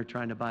do when they're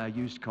trying to buy a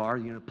used car,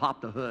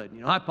 pop the hood.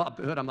 I pop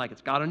the hood. I'm like,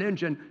 it's got an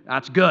engine.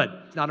 That's good.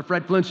 It's not a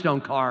Fred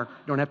Flintstone car.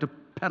 You don't have to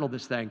pedal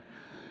this thing.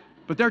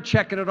 But they're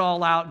checking it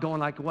all out, going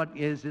like, what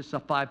is this, a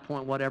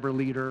 5-point whatever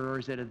liter, or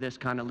is it a this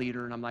kind of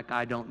liter? And I'm like,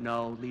 I don't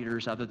know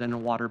liters other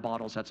than water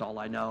bottles. That's all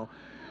I know.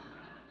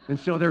 And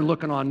so they're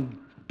looking on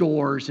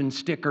doors and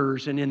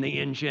stickers and in the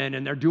engine,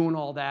 and they're doing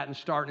all that and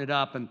starting it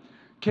up and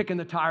kicking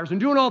the tires and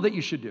doing all that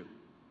you should do.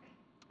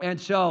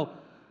 And so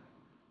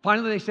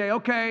finally they say,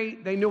 okay,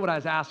 they knew what I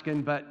was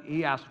asking, but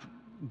he asked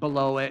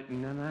below it,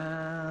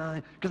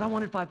 and because I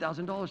wanted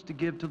 $5,000 to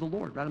give to the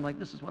Lord, right? I'm like,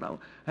 this is what I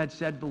had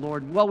said to the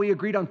Lord. Well, we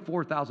agreed on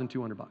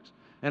 $4,200.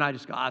 And I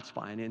just go, that's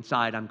fine.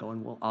 Inside I'm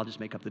going, well, I'll just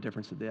make up the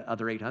difference of the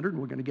other 800,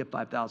 and we're going to give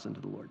 $5,000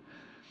 to the Lord.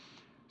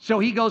 So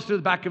he goes to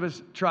the back of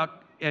his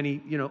truck, and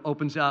he,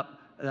 opens up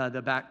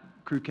the back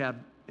crew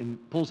cab and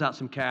pulls out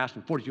some cash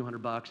and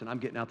 $4,200, and I'm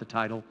getting out the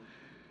title.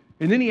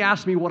 And then he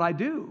asked me what I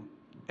do.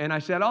 And I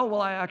said, oh,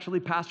 well, I actually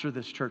pastor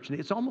this church. And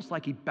it's almost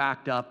like he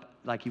backed up,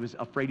 like he was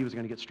afraid he was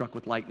going to get struck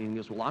with lightning. And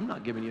he goes, well, I'm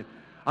not giving you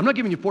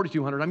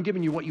 $4,200. I'm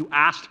giving you what you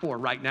asked for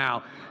right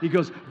now. He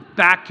goes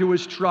back to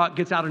his truck,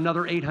 gets out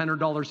another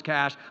 $800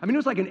 cash. I mean, it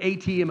was like an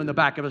ATM in the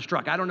back of his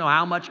truck. I don't know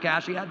how much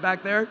cash he had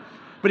back there,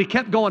 but he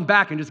kept going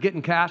back and just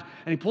getting cash.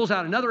 And he pulls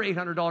out another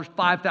 $800,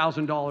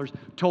 $5,000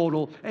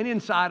 total. And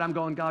inside, I'm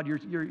going, God,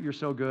 you're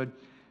so good.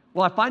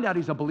 Well, I find out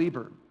he's a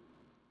believer.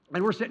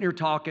 And we're sitting here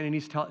talking, and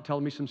he's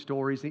telling me some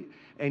stories,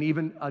 and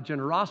even a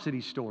generosity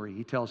story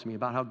he tells me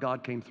about how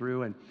God came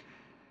through. And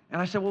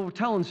I said, well, we're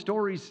telling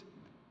stories.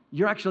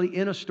 You're actually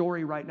in a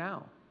story right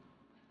now.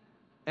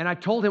 And I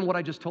told him what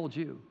I just told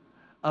you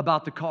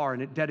about the car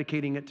and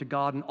dedicating it to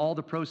God, and all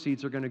the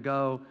proceeds are going to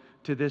go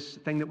to this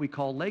thing that we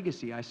call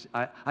legacy. I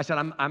said,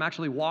 I'm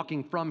actually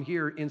walking from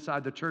here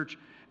inside the church,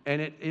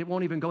 and it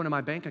won't even go into my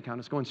bank account.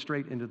 It's going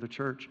straight into the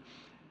church.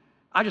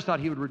 I just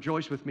thought he would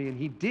rejoice with me, and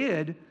he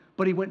did.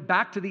 But he went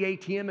back to the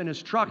ATM in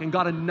his truck and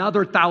got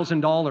another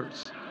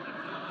 $1,000.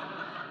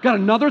 Got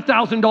another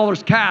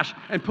 $1,000 cash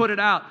and put it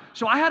out.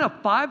 So I had a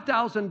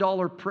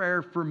 $5,000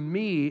 prayer for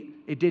me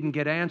it didn't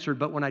get answered.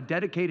 But when I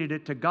dedicated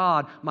it to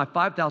God, my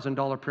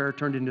 $5,000 prayer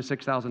turned into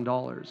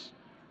 $6,000.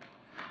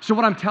 So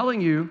what I'm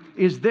telling you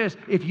is this: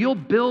 if you'll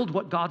build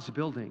what God's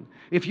building,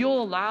 if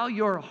you'll allow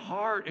your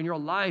heart and your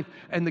life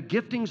and the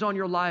giftings on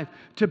your life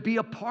to be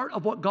a part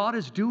of what God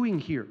is doing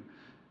here.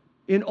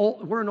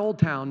 We're in Old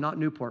Town, not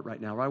Newport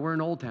right now, right? We're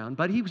in Old Town,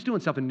 but he was doing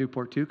stuff in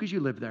Newport too, because you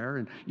live there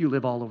and you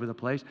live all over the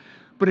place.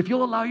 But if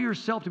you'll allow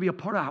yourself to be a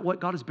part of what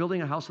God is building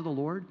in the house of the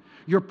Lord,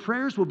 your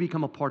prayers will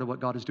become a part of what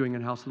God is doing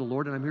in the house of the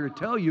Lord. And I'm here to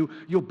tell you,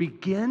 you'll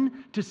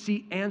begin to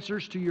see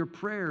answers to your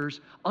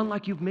prayers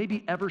unlike you've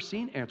maybe ever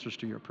seen answers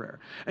to your prayer.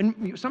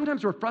 And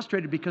sometimes we're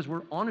frustrated because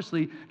we're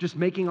honestly just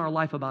making our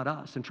life about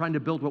us and trying to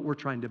build what we're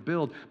trying to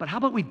build. But how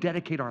about we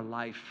dedicate our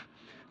life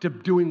to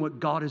doing what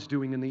God is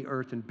doing in the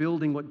earth and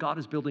building what God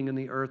is building in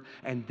the earth,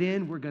 and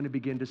then we're going to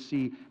begin to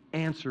see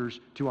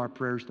answers to our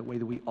prayers the way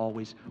that we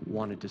always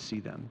wanted to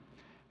see them.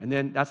 And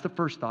then that's the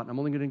first thought, and I'm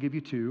only going to give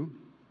you two.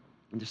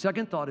 And the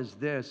second thought is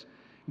this: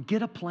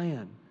 get a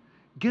plan.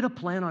 Get a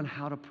plan on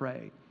how to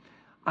pray.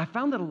 I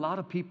found that a lot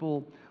of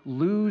people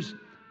lose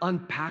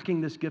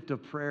unpacking this gift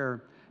of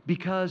prayer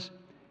because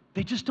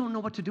they just don't know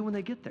what to do when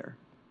they get there.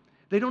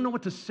 They don't know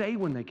what to say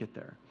when they get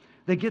there.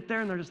 They get there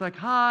and they're just like,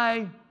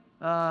 hi,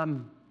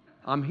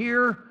 I'm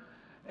here,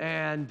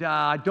 and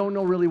I don't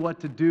know really what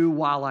to do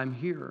while I'm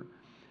here.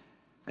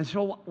 And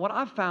so what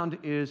I've found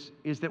is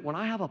that when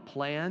I have a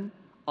plan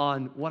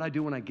on what I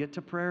do when I get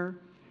to prayer,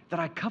 that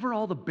I cover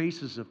all the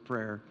bases of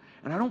prayer,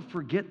 and I don't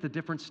forget the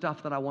different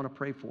stuff that I want to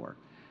pray for.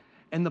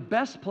 And the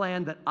best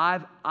plan that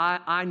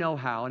I know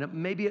how, and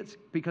maybe it's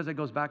because it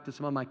goes back to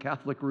some of my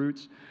Catholic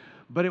roots,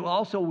 but it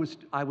also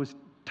I was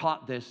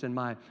taught this in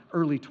my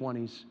early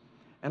 20s,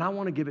 and I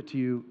want to give it to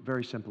you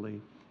very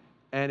simply.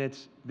 And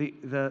it's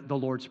the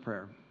Lord's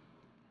Prayer.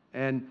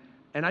 And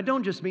I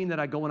don't just mean that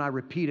I go and I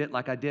repeat it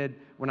like I did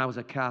when I was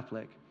a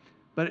Catholic,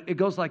 but it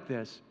goes like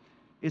this.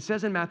 It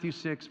says in Matthew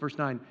 6, verse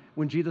 9,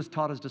 when Jesus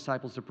taught his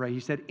disciples to pray, he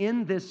said,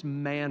 in this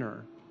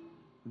manner,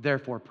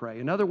 therefore pray.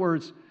 In other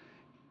words,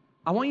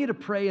 I want you to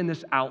pray in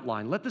this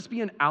outline. Let this be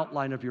an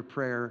outline of your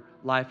prayer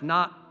life,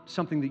 not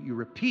something that you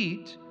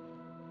repeat,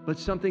 but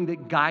something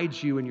that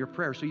guides you in your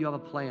prayer so you have a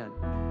plan.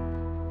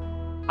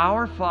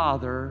 Our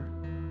Father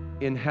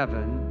in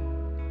heaven,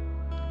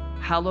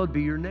 hallowed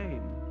be your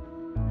name.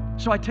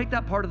 So I take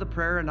that part of the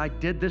prayer, and I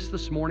did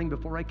this morning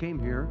before I came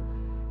here,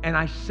 and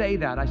I say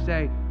that. I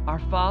say, our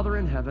Father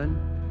in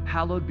heaven,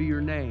 hallowed be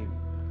your name.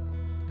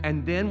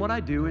 And then what I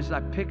do is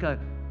I pick a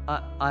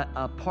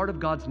part of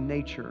God's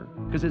nature,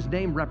 because his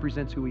name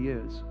represents who he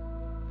is.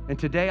 And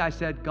today I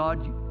said,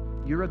 God,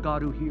 you're a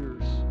God who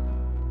hears.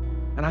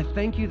 And I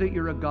thank you that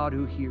you're a God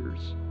who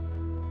hears.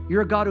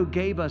 You're a God who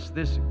gave us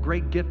this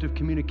great gift of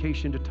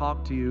communication to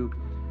talk to you.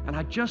 And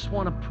I just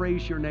want to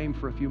praise your name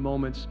for a few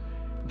moments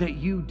that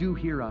you do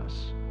hear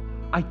us.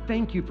 I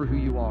thank you for who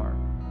you are.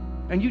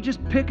 And you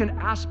just pick an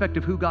aspect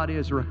of who God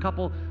is or a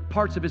couple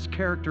parts of his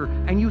character,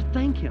 and you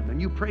thank him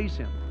and you praise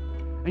him.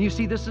 And you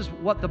see, this is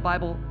what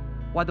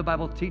why the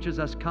Bible teaches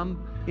us,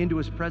 come into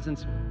his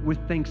presence with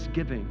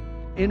thanksgiving.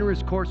 Enter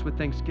his courts with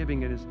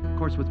thanksgiving and his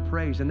courts with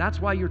praise. And that's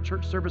why your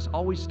church service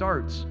always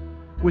starts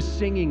with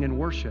singing and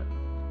worship,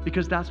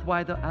 because that's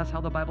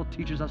how the Bible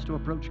teaches us to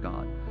approach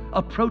God.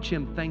 Approach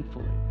him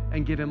thankfully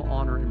and give him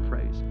honor and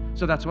praise.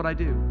 So that's what I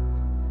do.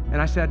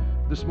 And I said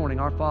this morning,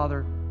 our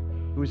Father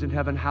who is in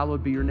heaven,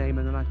 hallowed be your name.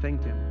 And then I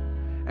thanked him.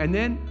 And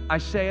then I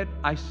say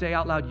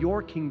out loud,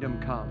 your kingdom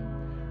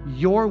come.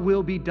 Your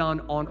will be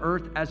done on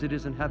earth as it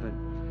is in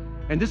heaven.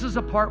 And this is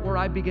a part where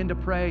I begin to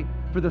pray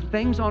for the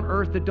things on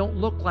earth that don't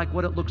look like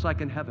what it looks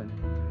like in heaven.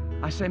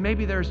 I say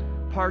maybe there's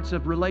parts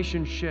of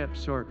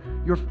relationships or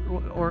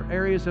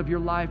areas of your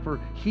life or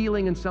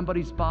healing in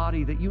somebody's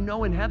body that you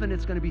know in heaven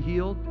it's going to be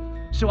healed.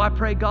 So I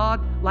pray,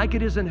 God, like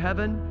it is in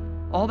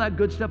heaven, all that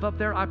good stuff up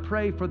there, I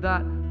pray for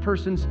that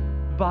person's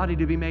body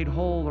to be made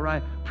whole, or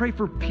I pray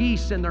for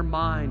peace in their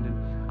mind.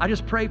 And I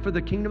just pray for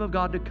the kingdom of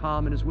God to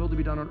come and his will to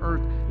be done on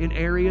earth in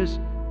areas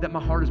that my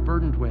heart is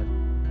burdened with.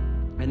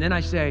 And then I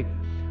say,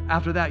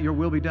 after that, your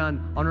will be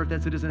done on earth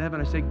as it is in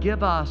heaven. I say,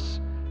 give us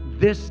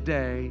this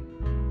day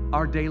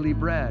our daily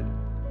bread.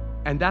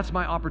 And that's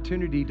my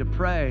opportunity to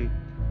pray.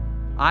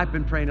 I've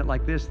been praying it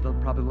like this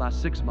probably the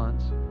last 6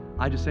 months.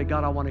 I just say,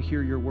 God, I want to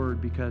hear your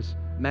word, because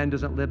man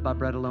doesn't live by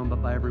bread alone,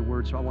 but by every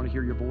word. So I want to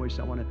hear your voice.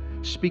 I want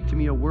to speak to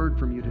me a word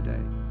from you today.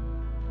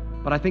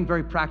 But I think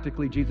very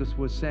practically, Jesus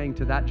was saying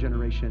to that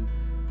generation,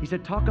 he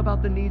said, talk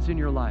about the needs in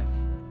your life.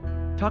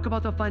 Talk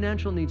about the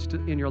financial needs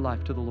in your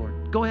life to the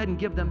Lord. Go ahead and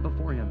give them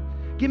before him.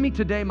 Give me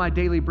today my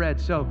daily bread.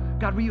 So,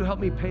 God, will you help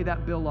me pay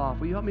that bill off?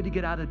 Will you help me to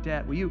get out of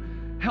debt? Will you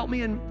help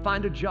me and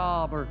find a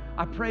job? Or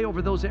I pray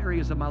over those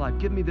areas of my life.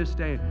 Give me this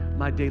day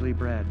my daily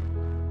bread.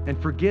 And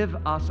forgive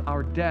us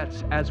our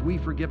debts as we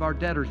forgive our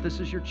debtors. This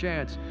is your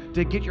chance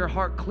to get your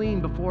heart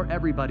clean before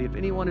everybody. If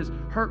anyone has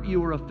hurt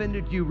you or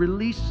offended you,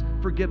 release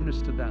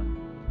forgiveness to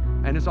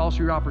them. And it's also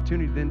your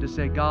opportunity then to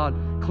say, God,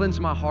 cleanse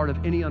my heart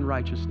of any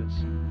unrighteousness,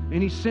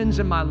 any sins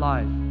in my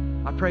life.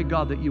 I pray,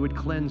 God, that you would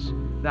cleanse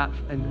that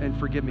and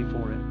forgive me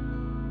for it.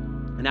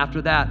 And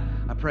after that,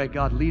 I pray,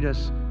 God, lead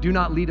us. Do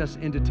not lead us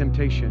into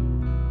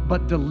temptation,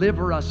 but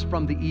deliver us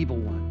from the evil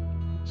one.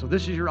 So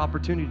this is your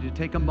opportunity to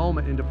take a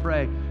moment and to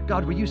pray,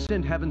 God, will you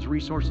send heaven's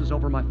resources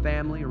over my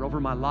family or over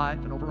my life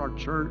and over our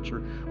church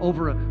or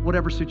over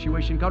whatever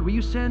situation? God, will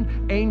you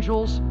send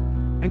angels?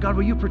 And God,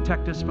 will you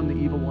protect us from the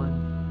evil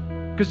one?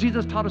 Because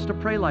Jesus taught us to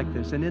pray like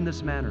this and in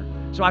this manner.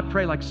 So I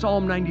pray like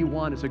Psalm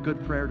 91 is a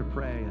good prayer to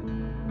pray.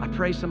 And I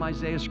pray some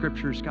Isaiah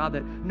scriptures, God,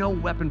 that no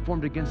weapon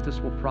formed against us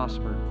will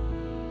prosper.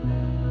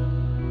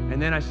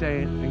 And then I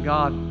say, and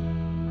God,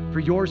 for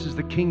yours is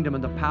the kingdom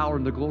and the power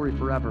and the glory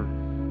forever.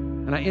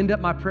 And I end up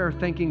my prayer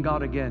thanking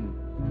God again.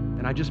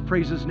 And I just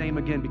praise his name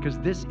again because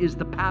this is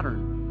the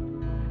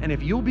pattern. And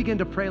if you'll begin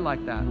to pray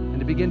like that and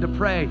to begin to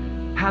pray,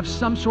 have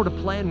some sort of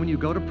plan when you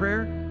go to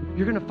prayer,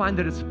 you're going to find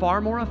that it's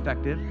far more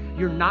effective.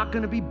 You're not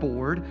going to be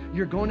bored.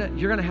 You're going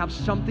to have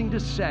something to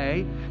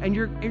say, and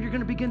you're going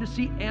to begin to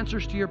see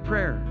answers to your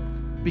prayer.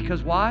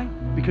 Because why?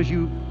 Because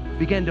you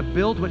began to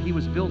build what he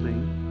was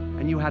building,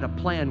 and you had a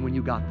plan when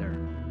you got there.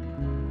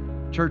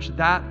 Church,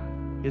 that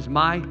is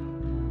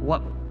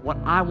what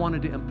I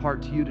wanted to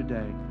impart to you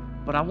today.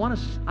 But I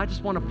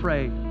just want to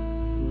pray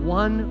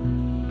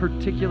one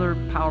particular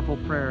powerful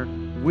prayer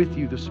with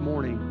you this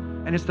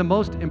morning, and it's the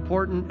most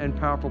important and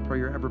powerful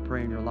prayer you'll ever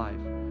pray in your life.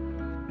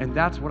 And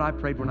that's what I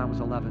prayed when I was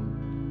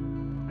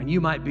 11. And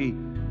you might be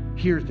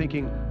here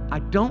thinking, I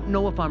don't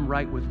know if I'm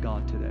right with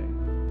God today.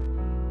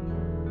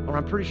 Or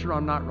I'm pretty sure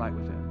I'm not right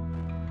with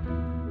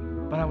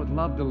him. But I would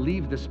love to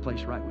leave this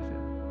place right with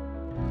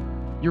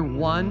him. You're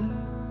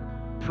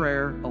one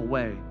prayer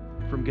away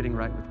from getting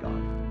right with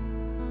God.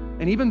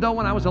 And even though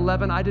when I was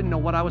 11, I didn't know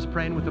what I was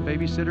praying with the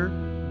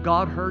babysitter,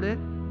 God heard it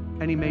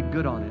and he made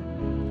good on it.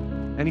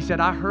 And he said,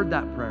 I heard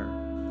that prayer.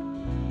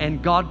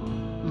 And God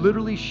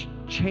literally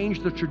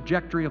changed the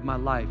trajectory of my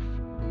life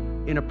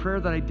in a prayer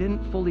that I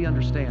didn't fully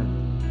understand.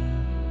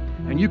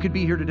 And you could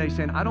be here today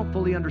saying, I don't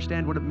fully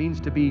understand what it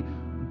means to be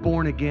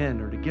born again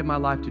or to give my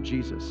life to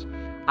Jesus.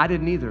 I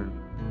didn't either.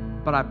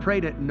 But I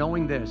prayed it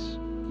knowing this.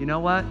 You know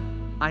what?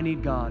 I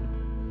need God.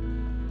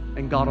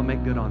 And God will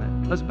make good on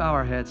it. Let's bow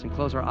our heads and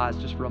close our eyes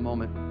just for a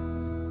moment.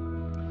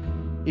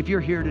 If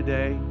you're here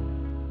today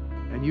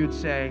and you'd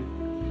say,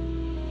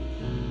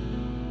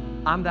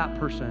 I'm that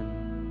person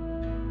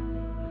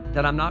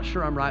that I'm not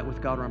sure I'm right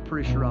with God, or I'm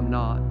pretty sure I'm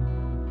not,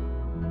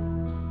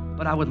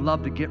 but I would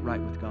love to get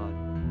right with God.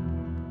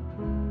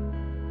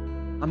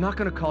 I'm not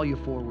going to call you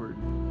forward,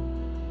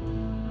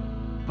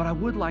 but I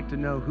would like to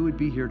know who would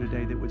be here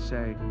today that would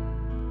say,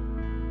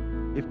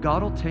 if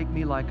God will take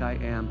me like I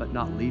am but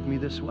not leave me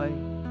this way,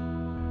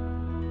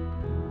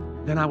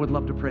 then I would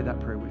love to pray that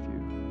prayer with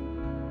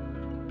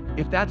you.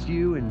 If that's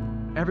you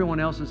and everyone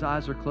else's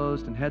eyes are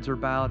closed and heads are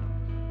bowed,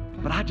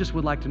 but I just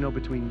would like to know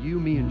between you,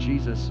 me, and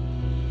Jesus,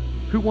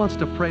 who wants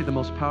to pray the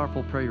most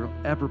powerful prayer you'll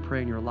ever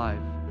pray in your life?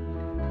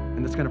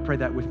 And that's going to pray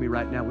that with me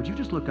right now. Would you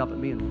just look up at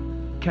me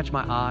and catch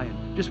my eye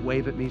and just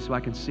wave at me so I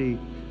can see?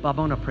 Bob,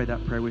 I want to pray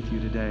that prayer with you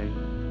today.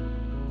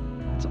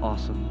 It's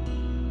awesome.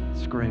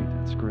 It's great.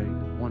 It's great.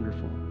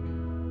 Wonderful.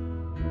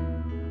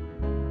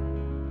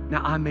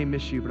 Now, I may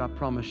miss you, but I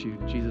promise you,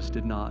 Jesus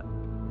did not.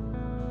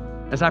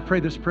 As I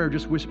pray this prayer,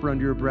 just whisper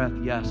under your breath,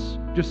 yes.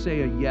 Just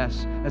say a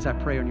yes as I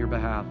pray on your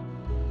behalf.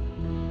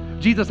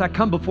 Jesus, I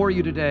come before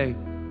you today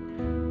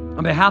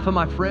on behalf of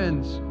my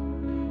friends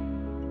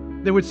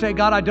that would say,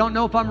 God, I don't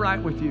know if I'm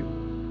right with you,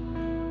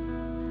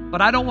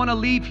 but I don't want to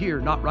leave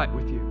here not right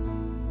with you.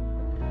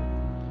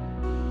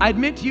 I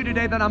admit to you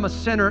today that I'm a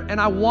sinner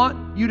and I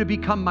want you to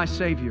become my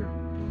Savior.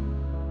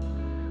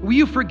 Will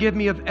you forgive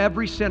me of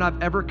every sin I've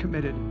ever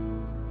committed?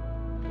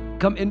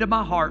 Come into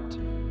my heart.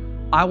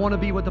 I want to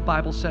be what the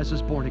Bible says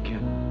is born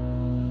again.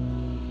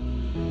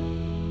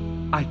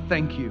 I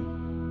thank you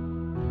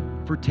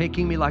for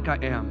taking me like I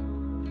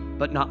am,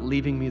 but not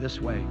leaving me this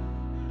way.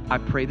 I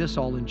pray this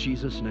all in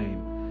Jesus'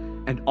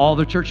 name. And all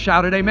the church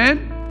shouted,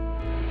 amen.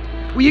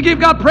 Will you give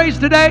God praise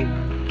today?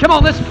 Come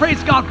on, let's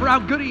praise God for how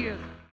good he is.